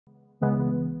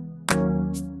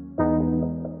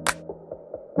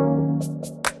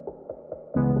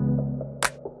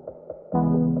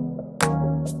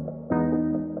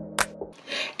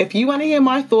If you want to hear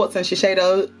my thoughts on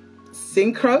SHISEIDO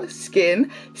Synchro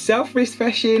Skin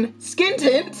Self-Refreshing Skin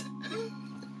Tint,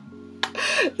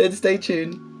 then stay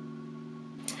tuned.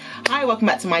 Hi, welcome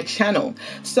back to my channel.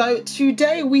 So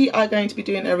today we are going to be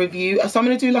doing a review. So I'm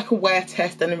going to do like a wear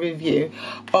test and a review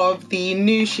of the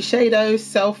new SHISEIDO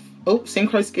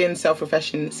Synchro Skin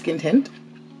Self-Refreshing Skin Tint.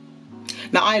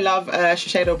 Now I love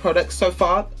SHISEIDO products so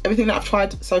far. Everything that I've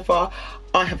tried so far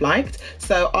I have liked.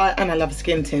 And I love a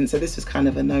skin tint, so this was kind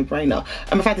of a no-brainer.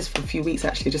 I've had this for a few weeks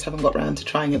actually, just haven't got around to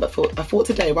trying it, but I thought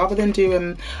today, rather than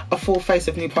do a full face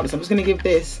of new products, I'm just going to give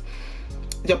this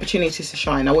the opportunity to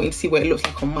shine. I want you to see what it looks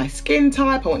like on my skin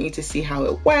type. I want you to see how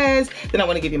it wears. Then I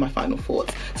want to give you my final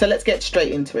thoughts. So let's get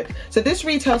straight into it. So this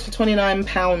retails for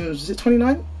 £29. Is it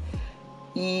 29?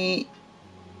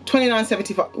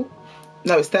 £29.75.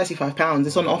 No, it's £35.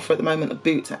 It's on offer at the moment at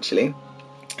Boots actually,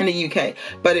 in the UK,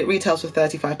 but it retails for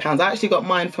 £35. I actually got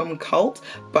mine from Cult,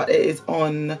 but it is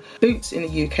on Boots in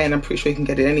the UK, and I'm pretty sure you can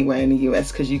get it anywhere in the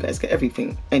US because you guys get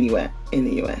everything anywhere in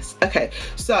the US. Okay,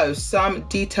 so some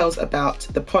details about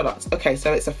the product. Okay,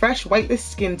 so it's a fresh weightless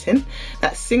skin tint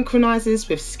that synchronizes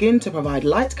with skin to provide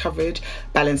light coverage,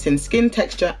 balancing skin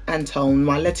texture and tone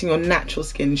while letting your natural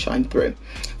skin shine through.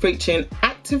 Featuring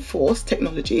active force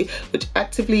technology, which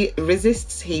actively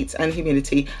resists heat and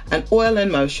humidity and oil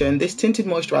and motion, this tinted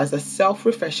moisturizer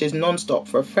self-refreshes non-stop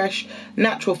for a fresh,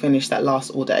 natural finish that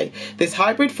lasts all day. This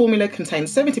hybrid formula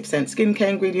contains 70% skincare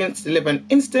ingredients, deliver an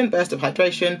instant burst of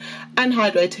hydration and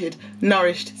hydrated,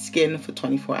 nourished skin for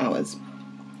 24 hours.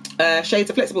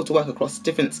 Shades are flexible to work across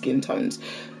different skin tones.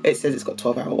 It says it's got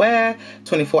 12-hour wear,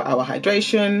 24-hour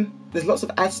hydration. There's lots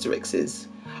of asterisks.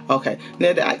 Okay,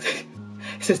 near the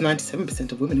it says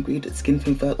 97% of women agree that skin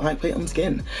can feel lightweight on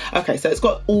skin. Okay, so it's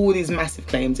got all these massive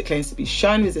claims. It claims to be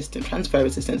shine resistant, transfer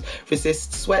resistant,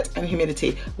 resists sweat and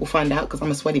humidity. We'll find out because I'm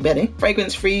a sweaty Betty.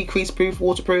 Fragrance free, crease proof,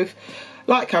 waterproof,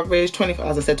 light coverage, 24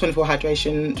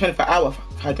 hydration, 24-hour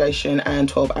hydration and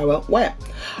 12-hour wear.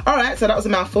 All right, so that was a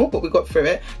mouthful, but we got through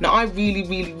it. Now I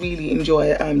really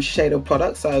enjoy SHISEIDO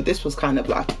products, so this was kind of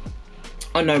like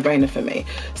a no-brainer for me.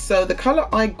 So the color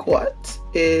I got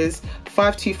is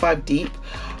 525 Deep.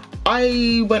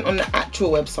 I went on the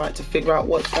actual website to figure out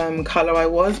what color I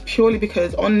was, purely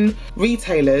because on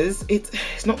retailers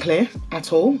it's not clear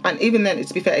at all, and even then,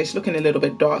 to be fair, it's looking a little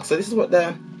bit dark. So this is what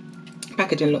the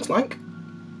packaging looks like.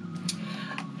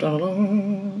 Here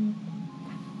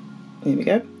we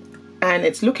go. And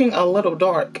it's looking a little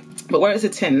dark, but where it's a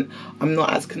tint, I'm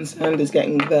not as concerned as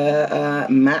getting the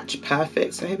match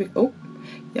perfect. So here we go. Oh,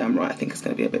 yeah, I'm right. I think it's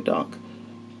going to be a bit dark.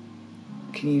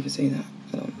 Can you even see that?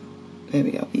 There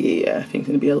we go. Yeah, I think it's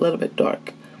going to be a little bit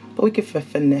dark, but we could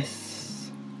finesse.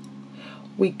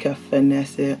 We could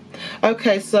finesse it.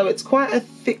 Okay, so it's quite a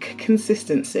thick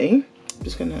consistency. I'm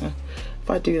just gonna, if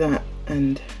I do that,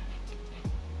 and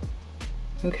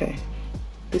okay,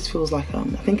 this feels like I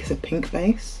think it's a pink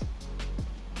base.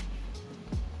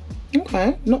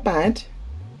 Okay, not bad,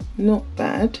 not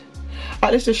bad.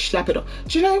 Alright, let's just slap it on.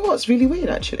 Do you know what's really weird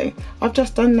actually? I've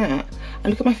just done that,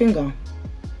 and look at my finger.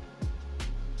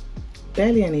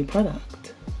 Barely any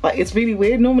product. Like, it's really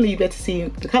weird. Normally you get to see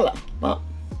the colour, but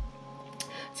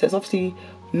so it's obviously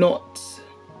not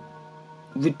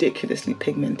ridiculously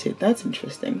pigmented. That's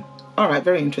interesting. Alright,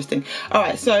 very interesting.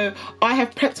 Alright, so I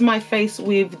have prepped my face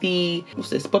with the, what's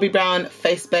this, Bobbi Brown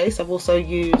face base. I've also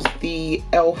used the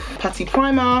e.l.f. putty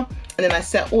primer, and then I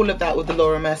set all of that with the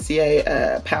Laura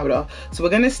Mercier powder. So we're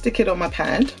going to stick it on my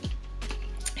pad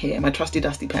here, my trusty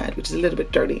dusty pad, which is a little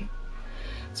bit dirty.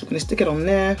 So we're going to stick it on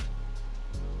there.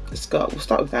 We'll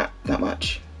start with that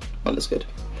much. That looks good.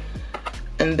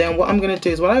 And then what I'm going to do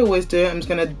is what I always do, I'm just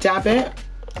going to dab it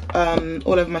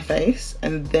all over my face,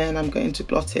 and then I'm going to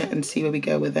blot it and see where we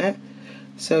go with it,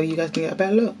 so you guys can get a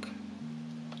better look.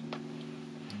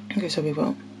 Okay, so we've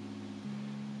got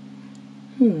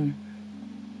doesn't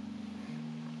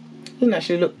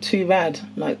actually look too bad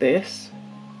like this,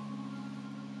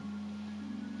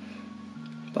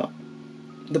 but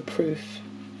the proof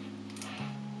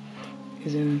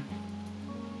is in.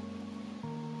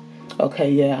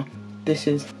 Okay, yeah, this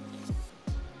is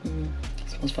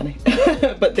smells funny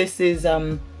but this is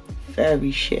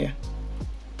very sheer.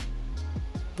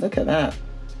 Look at that.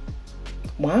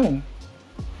 Wow.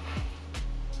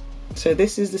 So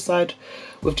this is the side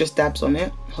with just dabs on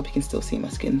it. Hope you can still see my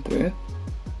skin through.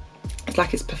 It's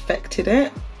like it's perfected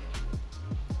it.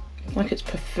 But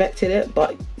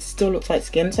it still looks like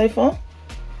skin so far.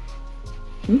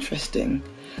 Interesting.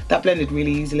 That blended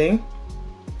really easily.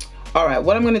 All right,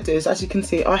 what I'm gonna do is, as you can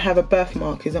see, I have a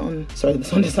birthmark. Is it on, sorry,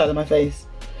 it's on the side of my face.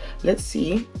 Let's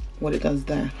see what it does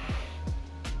there.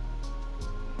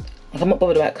 Like, I'm not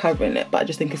bothered about covering it, but I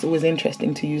just think it's always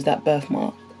interesting to use that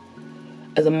birthmark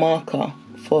as a marker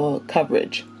for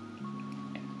coverage.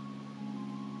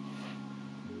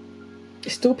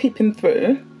 It's still peeping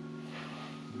through,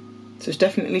 so it's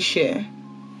definitely sheer.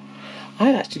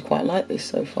 I actually quite like this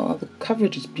so far. The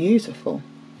coverage is beautiful.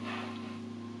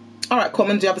 All right, cool, I'm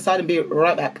gonna do the other side and be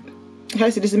right back.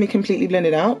 Okay, so this is me completely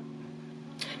blended out.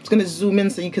 I'm just gonna zoom in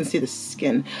so you can see the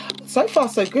skin. So far,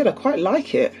 so good, I quite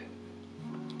like it.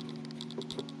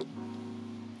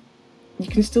 You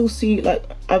can still see, like,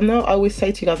 I know I always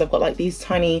say to you guys, I've got like these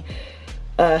tiny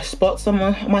spots on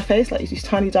my face, like these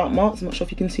tiny dark marks. I'm not sure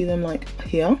if you can see them, like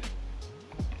here.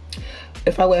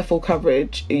 If I wear full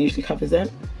coverage, it usually covers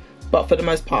it. But for the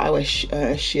most part, I wear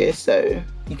sheer, so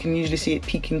you can usually see it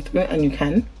peeking through it, and you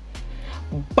can.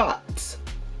 But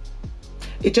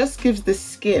it just gives the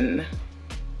skin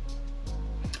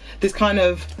this kind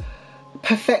of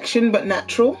perfection, but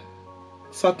natural.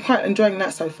 So I'm quite enjoying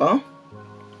that so far.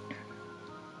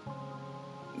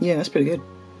 Yeah, that's pretty good.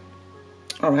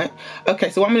 All right. Okay,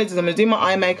 so what I'm gonna do is I'm gonna do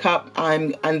my eye makeup,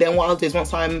 and then what I'll do is,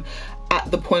 once I'm at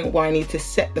the point where I need to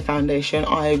set the foundation,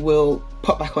 I will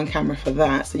pop back on camera for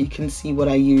that, so you can see what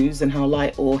I use and how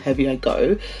light or heavy I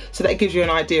go. So that gives you an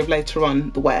idea of later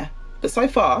on the wear. But so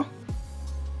far,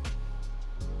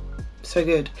 so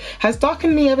good. Has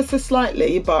darkened me ever so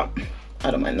slightly, but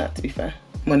I don't mind that, to be fair.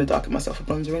 I'm gonna darken myself with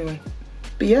bronzer anyway.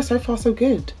 But yeah, so far so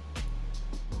good.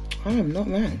 I am not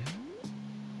mad.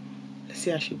 Let's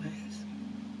see how she wears.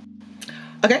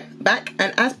 Okay, back,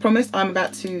 and as promised, I'm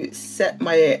about to set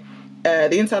my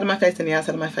the inside of my face and the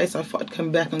outside of my face. So I thought I'd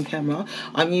come back on camera.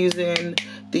 I'm using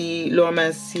the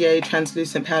Mercier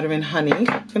translucent powder in honey.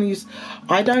 I'm gonna use,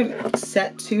 I don't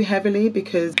set too heavily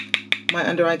because my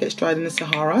under eye gets dried in the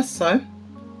Sahara, so a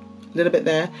little bit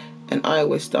there, and I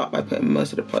always start by putting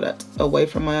most of the product away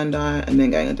from my under eye and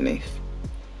then going underneath,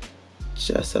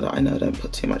 just so that I know I don't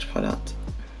put too much product.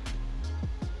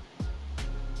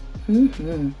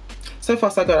 So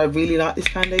far so good. I really like this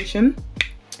foundation.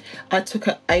 I took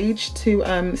an age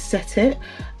to set it,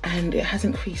 and it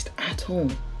hasn't creased at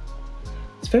all.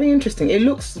 It's very interesting. It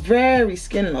looks very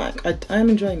skin-like. I'm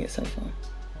enjoying it so far.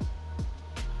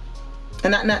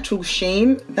 And that natural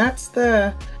sheen, that's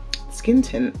the skin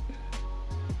tint.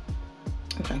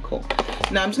 Okay, cool.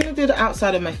 Now I'm just gonna do the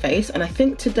outside of my face, and I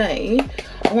think today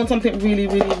I want something really,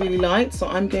 really, really light, so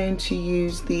I'm going to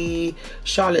use the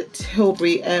Charlotte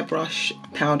Tilbury airbrush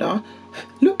powder.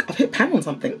 Look, I've hit pan on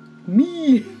something.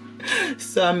 Me.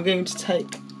 So I'm going to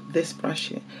take this brush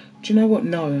here. Do you know what?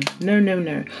 No.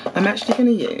 I'm actually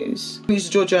going to use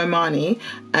Giorgio Armani,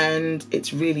 and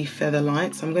it's really feather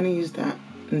light, so I'm going to use that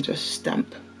and just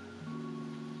stamp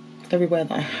everywhere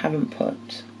that I haven't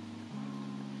put.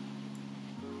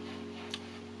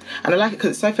 And I like it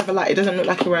because it's so feather light. It doesn't look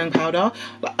like you're wearing powder.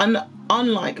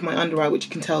 Unlike my under eye, which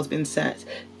you can tell has been set,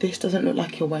 this doesn't look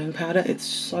like you're wearing powder. It's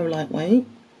so lightweight.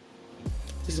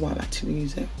 This is why I like to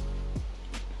use it.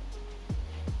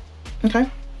 Okay.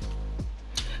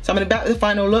 So I'm going to back to the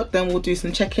final look, then we'll do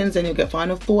some check-ins, and you'll get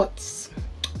final thoughts.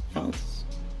 Yes.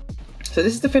 So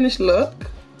this is the finished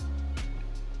look.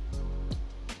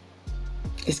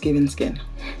 It's giving skin.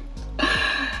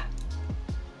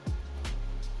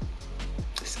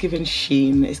 It's giving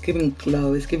sheen, it's giving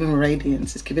glow, it's giving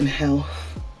radiance, it's giving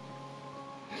health.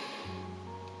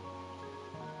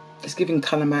 It's giving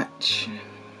colour match.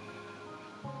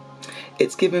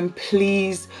 It's given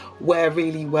please wear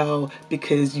really well,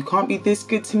 because you can't be this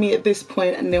good to me at this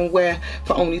point and then wear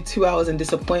for only 2 hours and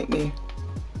disappoint me.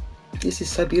 This is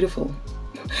so beautiful.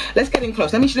 Let's get in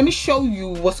close. Let me show you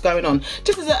what's going on.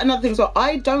 Just as another thing as well,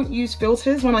 I don't use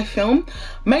filters when I film,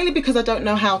 mainly because I don't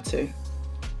know how to.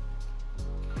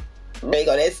 Being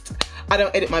honest, I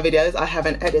don't edit my videos. I have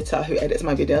an editor who edits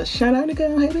my videos. Shout out to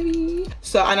girl, hey baby.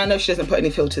 So, and I know she doesn't put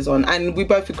any filters on, and we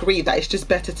both agree that it's just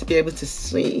better to be able to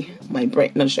see my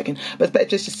brain. No, just joking, but it's better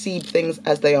just to see things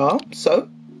as they are. So,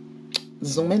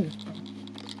 zoom in.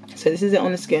 So this is it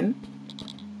on the skin.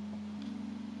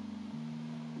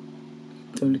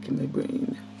 Don't look at my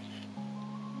brain.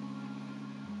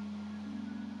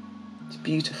 It's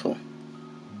beautiful.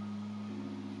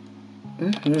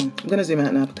 I'm gonna zoom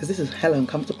out now because this is hella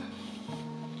uncomfortable.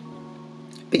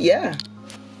 But yeah,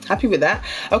 happy with that.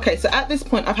 Okay, so at this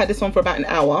point I've had this on for about an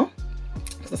hour,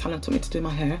 because that's how long it took me to do my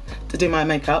hair, to do my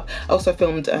makeup. I also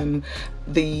filmed a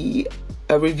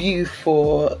review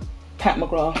for Pat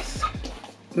McGrath's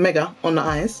Mega on the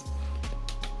eyes.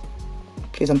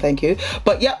 Please and thank you.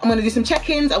 But yeah, I'm gonna do some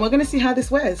check-ins and we're gonna see how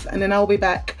this wears, and then I'll be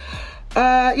back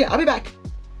Yeah, I'll be back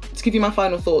to give you my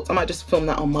final thoughts. I might just film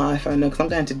that on my iPhone now because I'm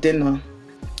going to dinner.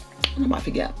 I might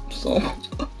forget, so.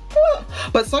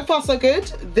 But so far so good.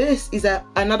 This is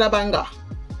another banger.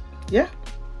 Yeah,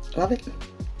 love it.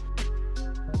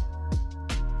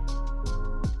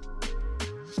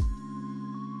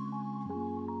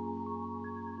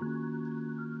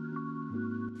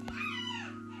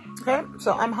 Okay,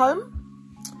 so I'm home.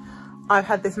 I've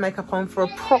had this makeup on for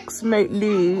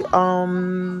approximately 6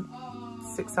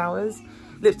 hours.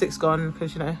 Lipstick's gone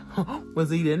because, you know,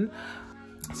 was eating.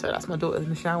 So that's my daughter in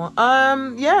the shower.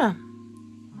 Yeah,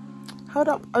 held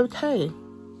up okay.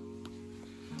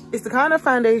 It's the kind of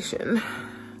foundation,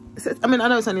 I mean, I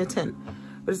know it's only a tint,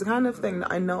 but it's the kind of thing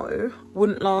that I know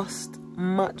wouldn't last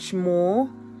much more.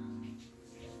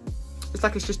 It's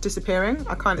like it's just disappearing.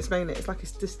 I can't explain it. It's like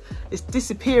it's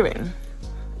disappearing.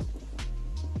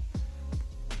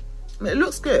 I mean, it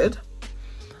looks good,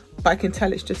 but I can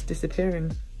tell it's just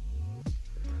disappearing.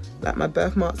 Like my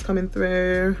birthmark's coming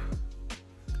through.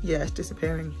 Yeah, it's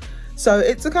disappearing. So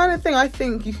it's the kind of thing I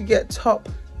think you could get top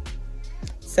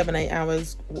 7-8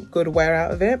 hours good wear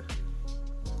out of it.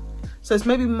 So it's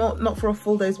maybe more, not for a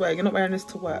full day's wear. You're not wearing this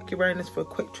to work. You're wearing this for a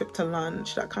quick trip to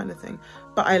lunch, that kind of thing.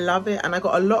 But I love it, and I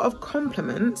got a lot of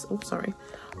compliments. Oh, sorry.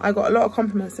 I got a lot of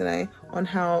compliments today on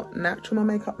how natural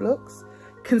my makeup looks,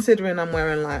 considering I'm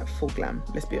wearing like full glam,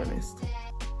 let's be honest.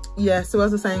 Yeah, so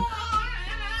as I was saying,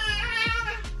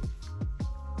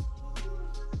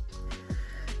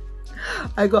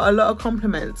 I got a lot of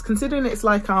compliments, considering it's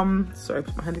like, sorry,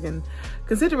 put my hand again.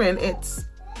 Considering it's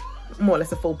more or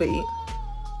less a full beat.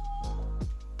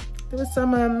 There was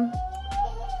some, I'm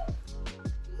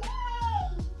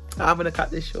gonna cut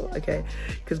this short, okay?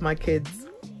 Because my kids,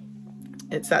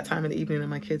 it's that time of the evening and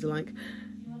my kids are like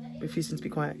refusing to be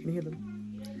quiet. Can you hear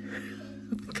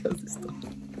them? Because it's not.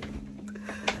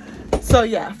 So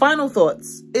yeah, final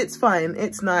thoughts. It's fine,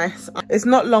 it's nice. It's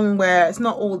not long wear, it's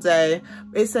not all day.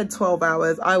 It said 12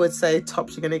 hours. I would say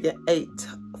tops you're gonna get 8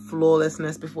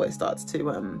 flawlessness before it starts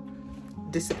to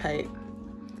dissipate.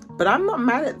 But I'm not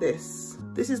mad at this.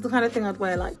 This is the kind of thing I'd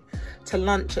wear like to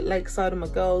lunch at Lakeside with my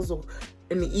girls or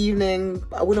in the evening.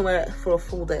 I wouldn't wear it for a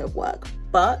full day of work.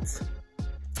 But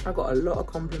I got a lot of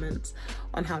compliments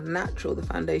on how natural the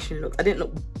foundation looks. I didn't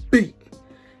look big,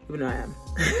 even though I am.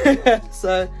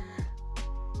 So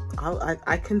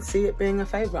I can see it being a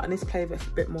favourite. I need to play with it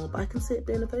a bit more, but I can see it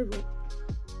being a favourite.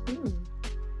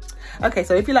 Okay,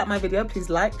 so if you like my video, please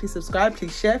like, please subscribe,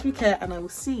 please share if you care, and I will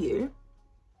see you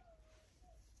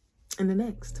in the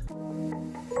next. Yeah,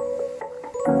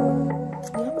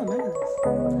 my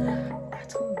manners.